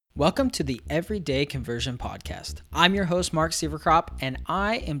Welcome to the Everyday Conversion Podcast. I'm your host, Mark Sieverkrop, and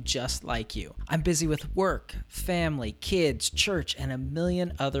I am just like you. I'm busy with work, family, kids, church, and a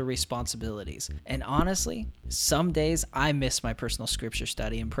million other responsibilities. And honestly, some days I miss my personal scripture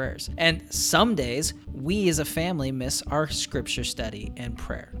study and prayers. And some days we as a family miss our scripture study and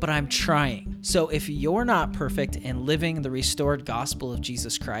prayer. But I'm trying. So if you're not perfect in living the restored gospel of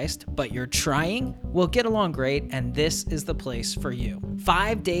Jesus Christ, but you're trying, we'll get along great, and this is the place for you.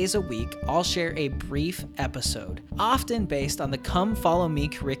 5 days a week, I'll share a brief episode, often based on the Come Follow Me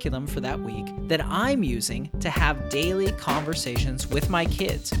curriculum for that week that I'm using to have daily conversations with my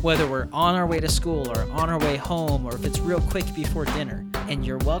kids, whether we're on our way to school or on our way home, or if it's real quick before dinner. And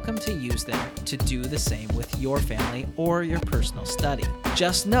you're welcome to use them to do the same with your family or your personal study.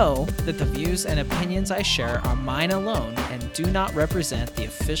 Just know that the views and opinions I share are mine alone and do not represent the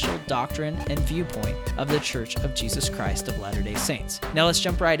official doctrine and viewpoint of the Church of Jesus Christ of Latter-day Saints. Now let's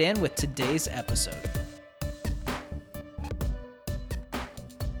jump right in with today's episode.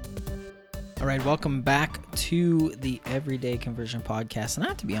 All right, welcome back to the Everyday Conversion Podcast. And I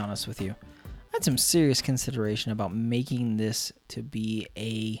have to be honest with you, I had some serious consideration about making this to be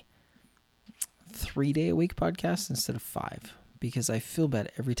a 3-day-a-week podcast instead of 5, because I feel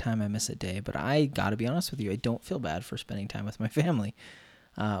bad every time I miss a day. But I got to be honest with you, I don't feel bad for spending time with my family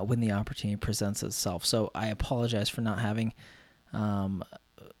when the opportunity presents itself. So I apologize for not having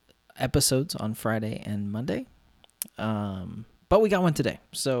episodes on Friday and Monday. But we got one today,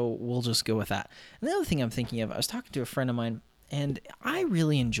 so we'll just go with that. And the other thing I'm thinking of, I was talking to a friend of mine, and I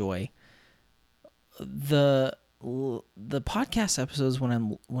really enjoy the podcast episodes when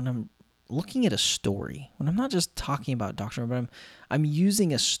I'm looking at a story, when I'm not just talking about doctrine, but I'm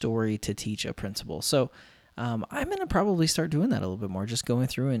using a story to teach a principle. So I'm going to probably start doing that a little bit more, just going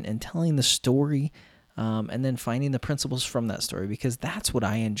through and telling the story, and then finding the principles from that story, because that's what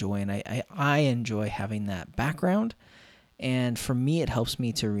I enjoy, and I enjoy having that background. And for me, it helps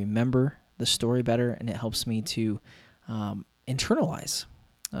me to remember the story better, and it helps me to internalize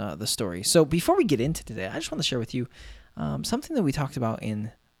the story. So before we get into today, I just want to share with you something that we talked about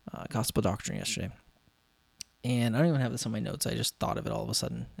in Gospel Doctrine yesterday. And I don't even have this on my notes. I just thought of it all of a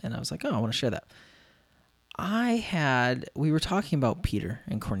sudden, and I was like, oh, I want to share that. We were talking about Peter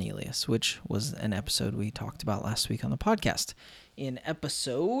and Cornelius, which was an episode we talked about last week on the podcast. In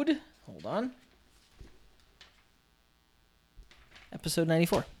episode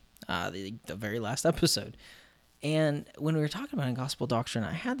 94, the very last episode. And when we were talking about in Gospel Doctrine,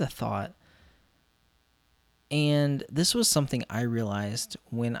 I had the thought, and this was something I realized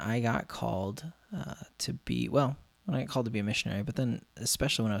when I got called to be a missionary, but then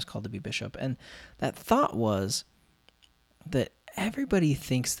especially when I was called to be bishop. And that thought was that everybody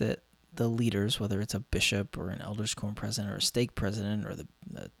thinks that the leaders, whether it's a bishop or an elders quorum president or a stake president or the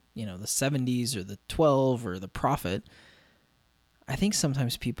 70s or the 12 or the prophet, I think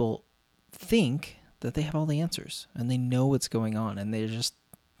sometimes people think that they have all the answers and they know what's going on, and it just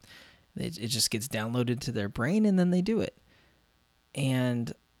gets downloaded to their brain, and then they do it.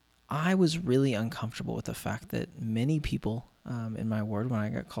 And I was really uncomfortable with the fact that many people in my ward, when I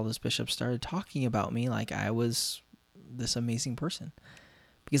got called as bishop, started talking about me like I was this amazing person,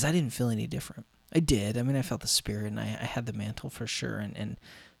 because I didn't feel any different. I did. I mean, I felt the Spirit, and I had the mantle for sure, and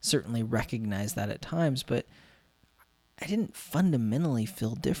certainly recognized that at times, but I didn't fundamentally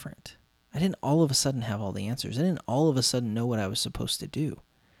feel different. I didn't all of a sudden have all the answers. I didn't all of a sudden know what I was supposed to do.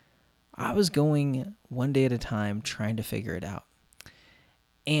 I was going one day at a time, trying to figure it out.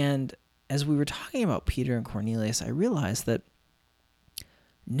 And as we were talking about Peter and Cornelius, I realized that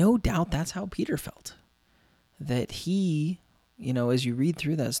no doubt that's how Peter felt. That he, as you read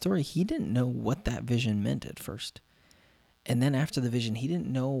through that story, he didn't know what that vision meant at first. And then after the vision, he didn't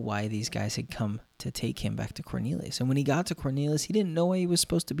know why these guys had come to take him back to Cornelius. And when he got to Cornelius, he didn't know why he was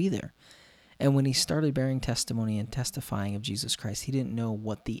supposed to be there. And when he started bearing testimony and testifying of Jesus Christ, he didn't know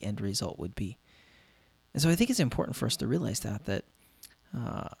what the end result would be. And so I think it's important for us to realize that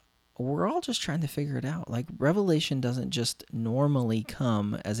we're all just trying to figure it out. Like, revelation doesn't just normally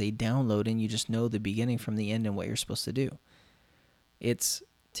come as a download and you just know the beginning from the end and what you're supposed to do. It's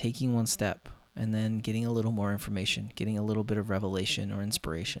taking one step and then getting a little more information, getting a little bit of revelation or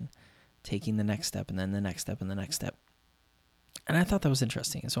inspiration, taking the next step and then the next step and the next step. And I thought that was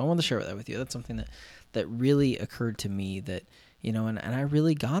interesting. And so I wanted to share that with you. That's something that really occurred to me that, and I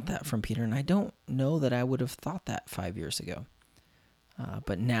really got that from Peter. And I don't know that I would have thought that 5 years ago.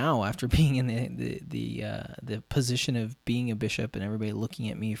 But now, after being in the position of being a bishop and everybody looking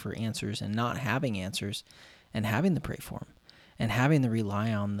at me for answers and not having answers and having to pray for them and having to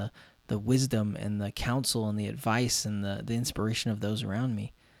rely on the wisdom and the counsel and the advice and the inspiration of those around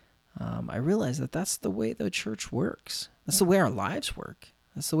me, I realized that that's the way the church works. That's the way our lives work.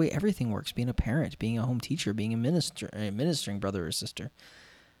 That's the way everything works. Being a parent, being a home teacher, being a ministering brother or sister.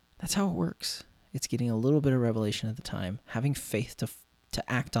 That's how it works. It's getting a little bit of revelation at the time, having faith to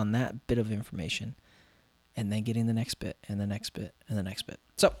act on that bit of information, and then getting the next bit and the next bit and the next bit.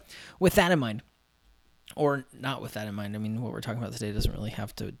 So with that in mind, or not with that in mind, I mean, what we're talking about today doesn't really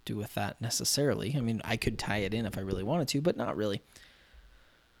have to do with that necessarily. I mean, I could tie it in if I really wanted to, but not really.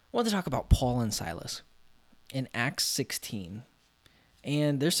 I want to talk about Paul and Silas in Acts 16.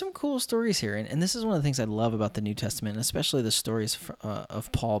 And there's some cool stories here. And this is one of the things I love about the New Testament, especially the stories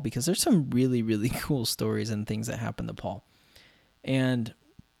of Paul, because there's some really, really cool stories and things that happen to Paul. And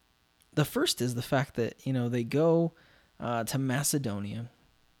the first is the fact that, they go to Macedonia,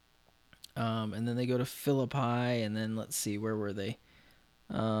 and then they go to Philippi, and then let's see, where were they?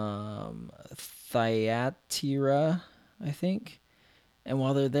 Thyatira, I think. And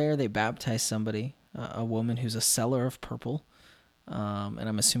while they're there, they baptize somebody, a woman who's a seller of purple. And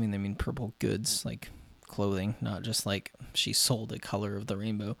I'm assuming they mean purple goods, like clothing, not just like she sold a color of the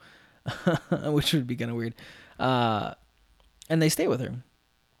rainbow, which would be kind of weird. And they stay with her.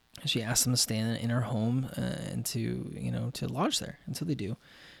 She asks them to stay in her home and to lodge there. And so they do.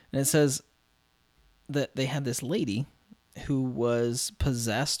 And it says that they had this lady who was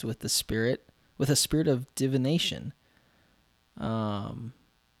possessed with a spirit of divination. And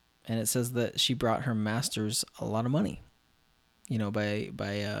it says that she brought her masters a lot of money, by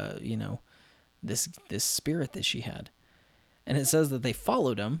this spirit that she had. And it says that they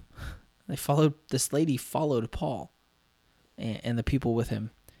followed him. This lady followed Paul and the people with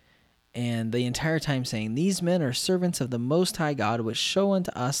him. And the entire time saying, "These men are servants of the Most High God, which show unto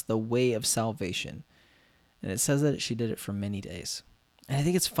us the way of salvation." And it says that she did it for many days. And I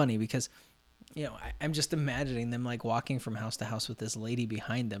think it's funny because, I'm just imagining them like walking from house to house with this lady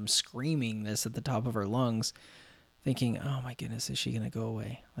behind them, screaming this at the top of her lungs, thinking, "Oh my goodness, is she going to go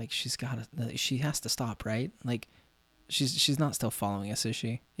away? Like she has to stop, right? Like she's not still following us, is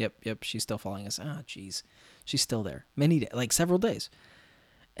she? Yep, she's still following us. Ah, geez. She's still there. Many days, like several days."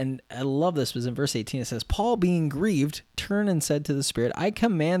 And I love this, because in verse 18 it says, "Paul, being grieved, turned and said to the spirit, I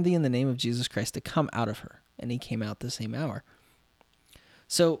command thee in the name of Jesus Christ to come out of her. And he came out the same hour."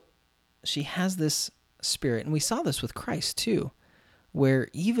 So she has this spirit, and we saw this with Christ too, where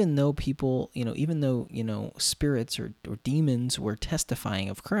even though people, spirits or demons were testifying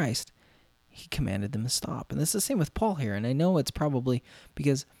of Christ, he commanded them to stop. And this is the same with Paul here. And I know it's probably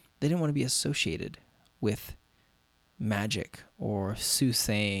because they didn't want to be associated with magic or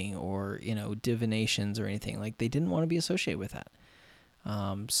soothsaying or, divinations or anything. Like they didn't want to be associated with that.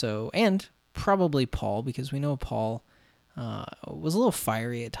 And probably Paul, because we know Paul was a little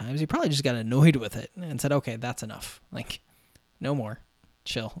fiery at times. He probably just got annoyed with it and said, "Okay, that's enough. Like, no more.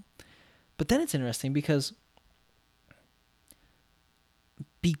 Chill." But then it's interesting because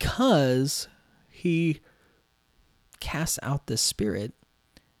he casts out this spirit,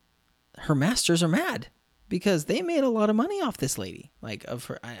 her masters are mad because they made a lot of money off this lady. Like, of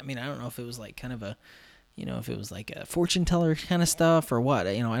her, I mean, I don't know if it was like kind of a, if it was like a fortune teller kind of stuff or what.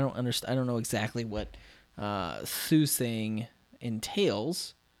 I don't understand. I don't know exactly what soothsaying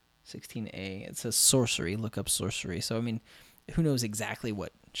entails. 16a, it says sorcery. Look up sorcery. So, I mean, who knows exactly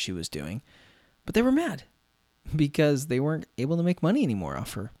what she was doing. But they were mad because they weren't able to make money anymore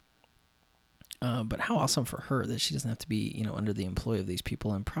off her. But how awesome for her that she doesn't have to be, under the employ of these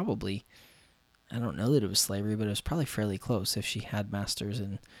people. And probably, I don't know that it was slavery, but it was probably fairly close if she had masters.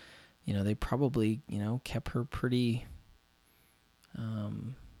 And, they probably, kept her pretty,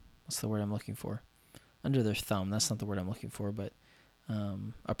 what's the word I'm looking for? Under their thumb. That's not the word I'm looking for, but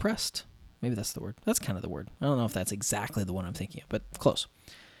oppressed. Maybe that's the word. That's kind of the word. I don't know if that's exactly the one I'm thinking of, but close.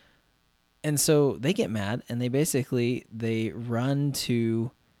 And so they get mad, and they run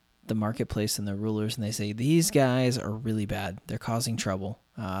to the marketplace and the rulers, and they say, "These guys are really bad. They're causing trouble.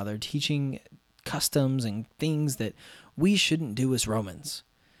 They're teaching customs and things that we shouldn't do as Romans."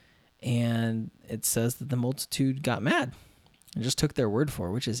 And it says that the multitude got mad and just took their word for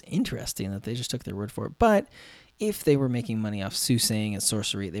it, which is interesting that they just took their word for it. But if they were making money off soothsaying and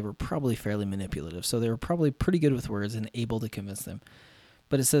sorcery, they were probably fairly manipulative. So they were probably pretty good with words and able to convince them.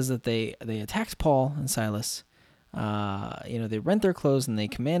 But it says that they attacked Paul and Silas. They rent their clothes and they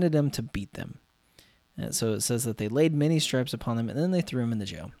commanded them to beat them. And so it says that they laid many stripes upon them, and then they threw them in the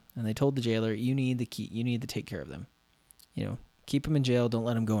jail. And they told the jailer, "You need to take care of them. Keep them in jail. Don't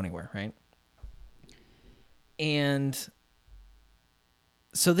let them go anywhere." Right. And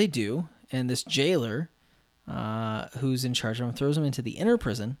so they do. And this jailer, who's in charge of them, throws them into the inner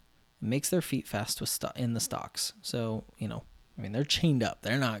prison and makes their feet fast in the stocks. So, I mean, they're chained up.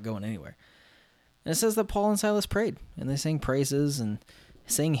 They're not going anywhere. And it says that Paul and Silas prayed, and they sang praises and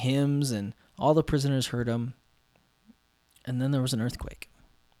sang hymns, and all the prisoners heard them. And then there was an earthquake.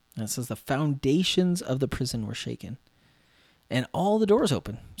 And it says the foundations of the prison were shaken, and all the doors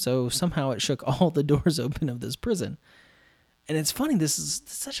open. So somehow it shook all the doors open of this prison. And it's funny, this is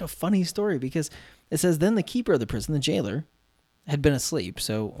such a funny story, because it says, then the keeper of the prison, the jailer, had been asleep.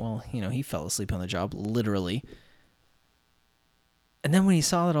 So, well, he fell asleep on the job, literally. And then when he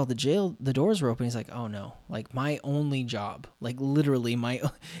saw that all the doors were open, he's like, oh no, like my only job, like literally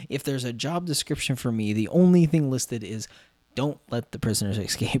if there's a job description for me, the only thing listed is don't let the prisoners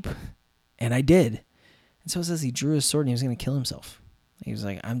escape. And I did. And so it says he drew his sword and he was going to kill himself. He was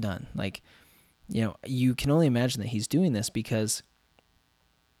like, I'm done. Like, you can only imagine that he's doing this because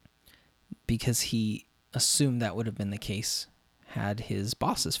he assumed that would have been the case had his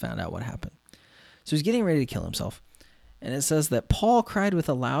bosses found out what happened. So he's getting ready to kill himself. And it says that Paul cried with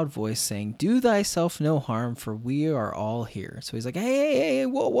a loud voice, saying, do thyself no harm, for we are all here. So he's like, hey,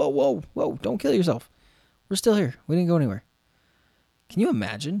 whoa, don't kill yourself. We're still here. We didn't go anywhere. Can you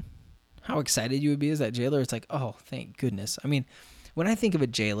imagine how excited you would be as that jailer? It's like, oh, thank goodness. I mean, when I think of a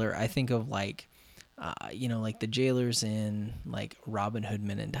jailer, I think of like the jailers in like Robin Hood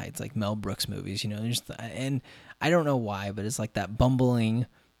Men in Tights, like Mel Brooks movies, and I don't know why, but it's like that bumbling,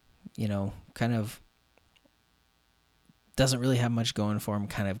 kind of doesn't really have much going for him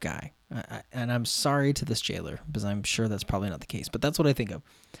kind of guy. And I'm sorry to this jailer, because I'm sure that's probably not the case, but that's what I think of.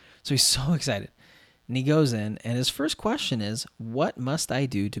 So he's so excited. And he goes in, and his first question is, what must I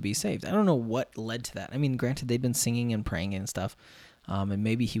do to be saved? I don't know what led to that. I mean, granted, they'd been singing and praying and stuff, and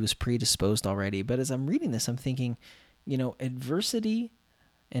maybe he was predisposed already. But as I'm reading this, I'm thinking, adversity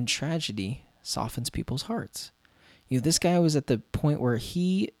and tragedy softens people's hearts. This guy was at the point where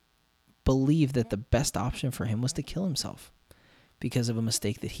he believed that the best option for him was to kill himself because of a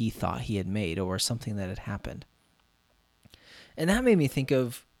mistake that he thought he had made or something that had happened. And that made me think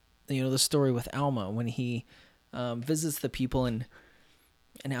of, the story with Alma when he visits the people in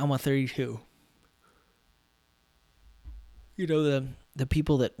Alma 32. The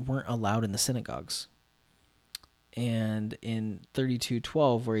people that weren't allowed in the synagogues. And in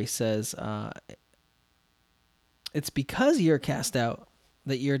 32:12, where he says, it's because ye are cast out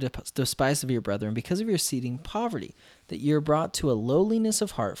that ye are despised of your brethren, because of your exceeding poverty, that ye are brought to a lowliness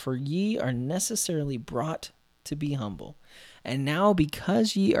of heart, for ye are necessarily brought to be humble. And now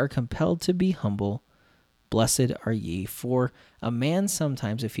because ye are compelled to be humble, blessed are ye. For a man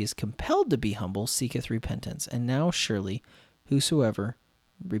sometimes, if he is compelled to be humble, seeketh repentance. And now surely whosoever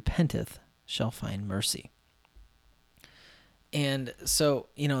repenteth shall find mercy. And so,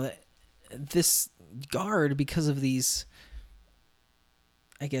 this guard, because of these,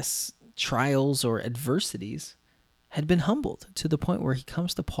 I guess, trials or adversities, had been humbled to the point where he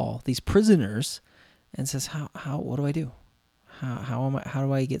comes to Paul, these prisoners, and says, what do I do? How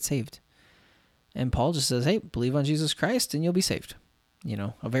do I get saved? And Paul just says, hey, believe on Jesus Christ and you'll be saved.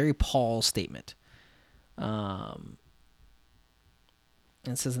 A very Paul statement. And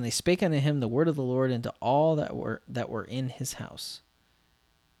it says, and they spake unto him the word of the Lord and to all that were in his house.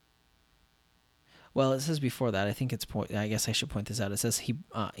 Well, it says before that, I guess I should point this out. It says he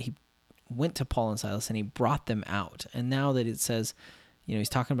went to Paul and Silas and he brought them out. And now that it says, he's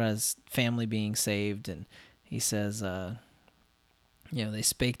talking about his family being saved, and he says, they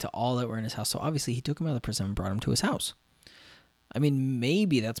spake to all that were in his house. So obviously he took him out of the prison and brought him to his house. I mean,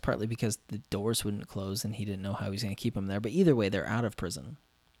 maybe that's partly because the doors wouldn't close and he didn't know how he was going to keep them there. But either way, they're out of prison.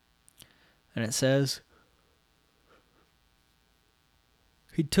 And it says,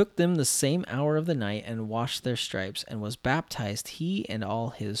 he took them the same hour of the night and washed their stripes and was baptized, he and all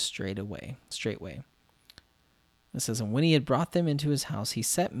his straightway. It says, and when he had brought them into his house, he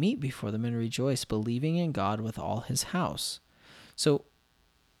set meat before them and rejoiced, believing in God with all his house. So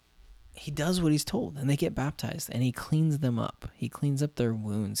he does what he's told, and they get baptized, and he cleans them up. He cleans up their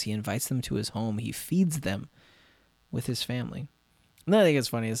wounds. He invites them to his home. He feeds them with his family. And I think it's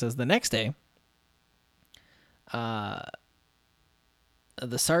funny. It says the next day, the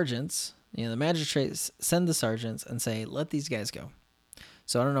sergeants, the magistrates send the sergeants and say, let these guys go.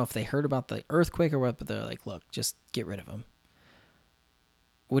 So I don't know if they heard about the earthquake or what, but they're like, look, just get rid of them.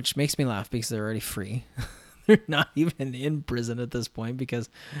 Which makes me laugh because they're already free. They're not even in prison at this point because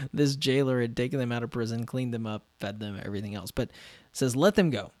this jailer had taken them out of prison, cleaned them up, fed them, everything else. But it says, let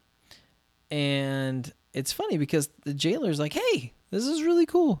them go. And it's funny because the jailer's like, hey, this is really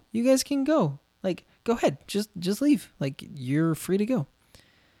cool. You guys can go. Like, go ahead. Just leave. Like, you're free to go.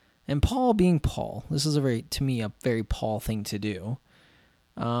 And Paul being Paul, this is to me, a very Paul thing to do.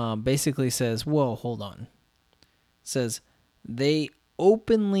 Basically says, whoa, hold on. Says, They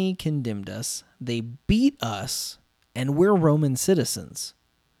openly condemned us. They beat us, and we're Roman citizens.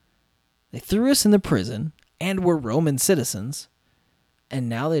 They threw us in the prison, and we're Roman citizens. And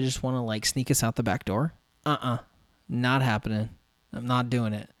now they just want to sneak us out the back door? Not happening. I'm not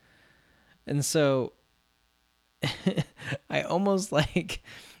doing it. And so I almost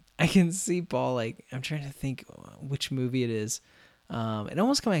I can see Paul, I'm trying to think which movie it is. It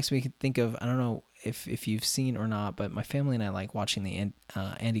almost makes me think of, I don't know if you've seen or not, but my family and I like watching the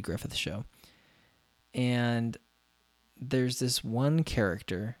Andy Griffith Show. And there's this one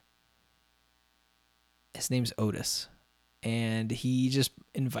character, his name's Otis, and he just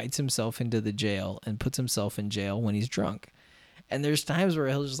invites himself into the jail and puts himself in jail when he's drunk. And there's times where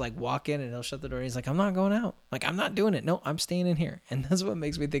he'll just walk in and he'll shut the door and he's like, I'm not going out. I'm not doing it. No, I'm staying in here. And that's what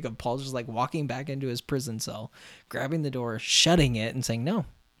makes me think of Paul just walking back into his prison cell, grabbing the door, shutting it and saying, no,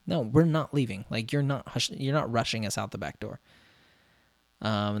 we're not leaving. You're not rushing us out the back door.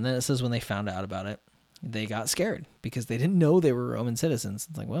 And then it says when they found out about it, they got scared because they didn't know they were Roman citizens.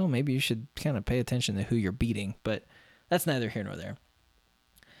 It's well, maybe you should kind of pay attention to who you're beating, but that's neither here nor there.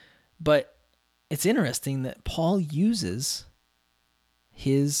 But it's interesting that Paul uses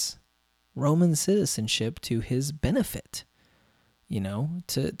his Roman citizenship to his benefit,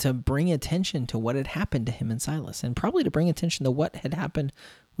 to bring attention to what had happened to him and Silas, and probably to bring attention to what had happened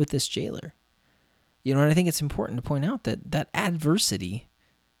with this jailer. And I think it's important to point out that adversity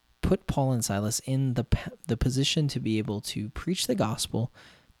put Paul and Silas in the position to be able to preach the gospel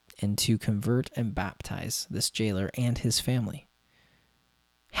and to convert and baptize this jailer and his family.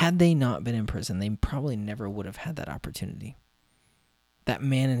 Had they not been in prison, they probably never would have had that opportunity. That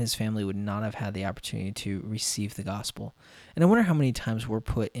man and his family would not have had the opportunity to receive the gospel. And I wonder how many times we're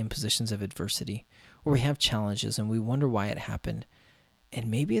put in positions of adversity where we have challenges and we wonder why it happened.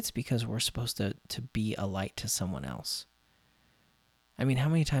 And maybe it's because we're supposed to be a light to someone else. I mean, how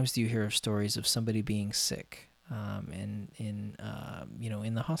many times do you hear of stories of somebody being sick in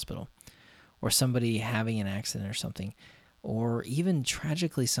the hospital, or somebody having an accident or something, or even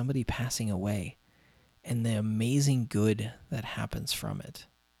tragically somebody passing away, and the amazing good that happens from it?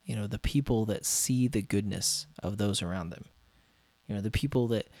 The people that see the goodness of those around them, the people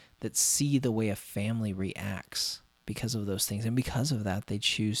that see the way a family reacts because of those things, and because of that, they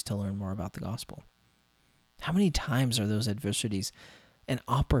choose to learn more about the gospel. How many times are those adversities an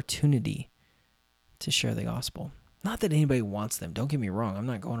opportunity to share the gospel? Not that anybody wants them. Don't get me wrong. I'm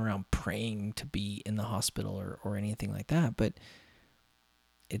not going around praying to be in the hospital or anything like that. But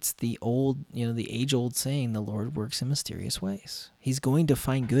it's the age-old saying, the Lord works in mysterious ways. He's going to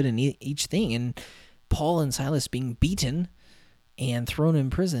find good in each thing. And Paul and Silas being beaten and thrown in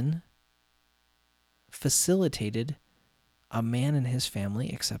prison facilitated a man and his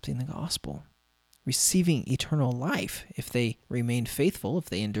family accepting the gospel, receiving eternal life if they remained faithful, if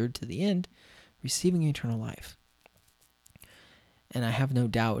they endured to the end, receiving eternal life. And I have no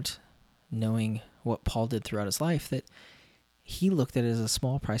doubt, knowing what Paul did throughout his life, that he looked at it as a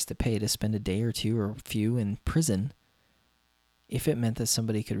small price to pay to spend a day or two or a few in prison if it meant that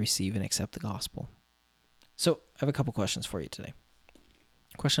somebody could receive and accept the gospel. So I have a couple questions for you today.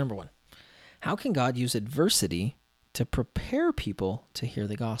 Question number 1. How can God use adversity to prepare people to hear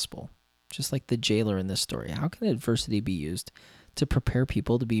the gospel? Just like the jailer in this story, how can adversity be used to prepare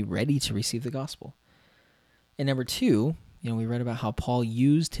people to be ready to receive the gospel? And number 2, we read about how Paul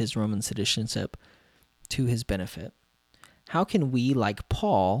used his Roman citizenship to his benefit. How can we, like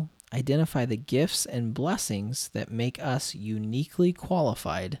Paul, identify the gifts and blessings that make us uniquely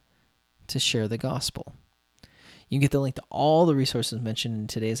qualified to share the gospel? You can get the link to all the resources mentioned in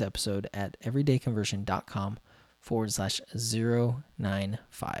today's episode at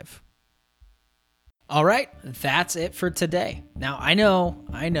everydayconversion.com/095. All right, that's it for today. Now, I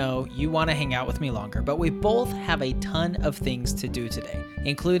know you want to hang out with me longer, but we both have a ton of things to do today,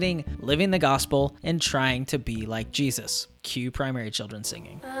 including living the gospel and trying to be like Jesus. Cue Primary Children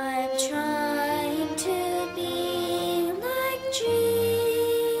singing. I'm trying to be like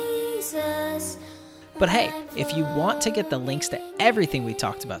Jesus. But hey, if you want to get the links to everything we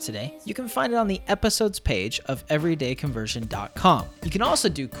talked about today, you can find it on the episodes page of everydayconversion.com. You can also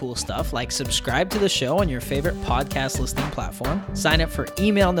do cool stuff like subscribe to the show on your favorite podcast listening platform, sign up for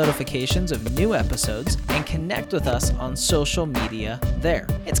email notifications of new episodes, and connect with us on social media there.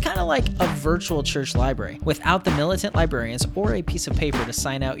 It's kind of like a virtual church library without the militant librarians or a piece of paper to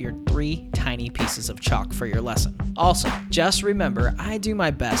sign out your 3 tiny pieces of chalk for your lesson. Also, just remember, I do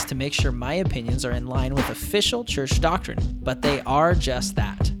my best to make sure my opinions are in line with official church doctrine, but they are just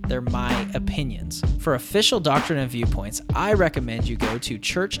that. They're my opinions. For official doctrine and viewpoints, I recommend you go to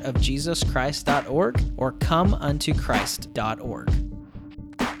churchofjesuschrist.org or comeuntochrist.org.